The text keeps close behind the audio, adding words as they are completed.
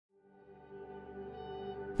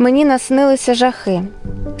Мені наснилися жахи,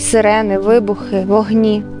 сирени, вибухи,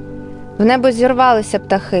 вогні. В небо зірвалися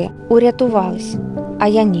птахи, урятувались, а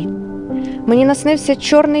я ні. Мені наснився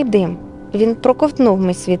чорний дим, він проковтнув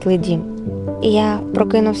мій світлий дім. І я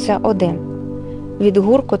прокинувся один, від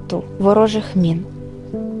гуркоту ворожих мін.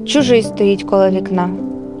 Чужий стоїть коло вікна,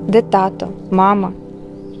 де тато, мама,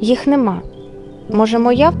 їх нема. Може,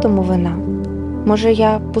 моя в тому вина? Може,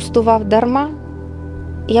 я пустував дарма?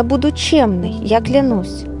 Я буду чемний, я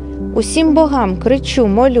клянусь, усім богам кричу,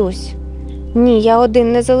 молюсь. Ні, я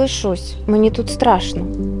один не залишусь, мені тут страшно,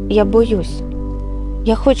 я боюсь.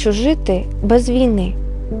 Я хочу жити без війни,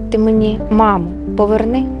 ти мені, маму,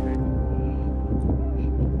 поверни.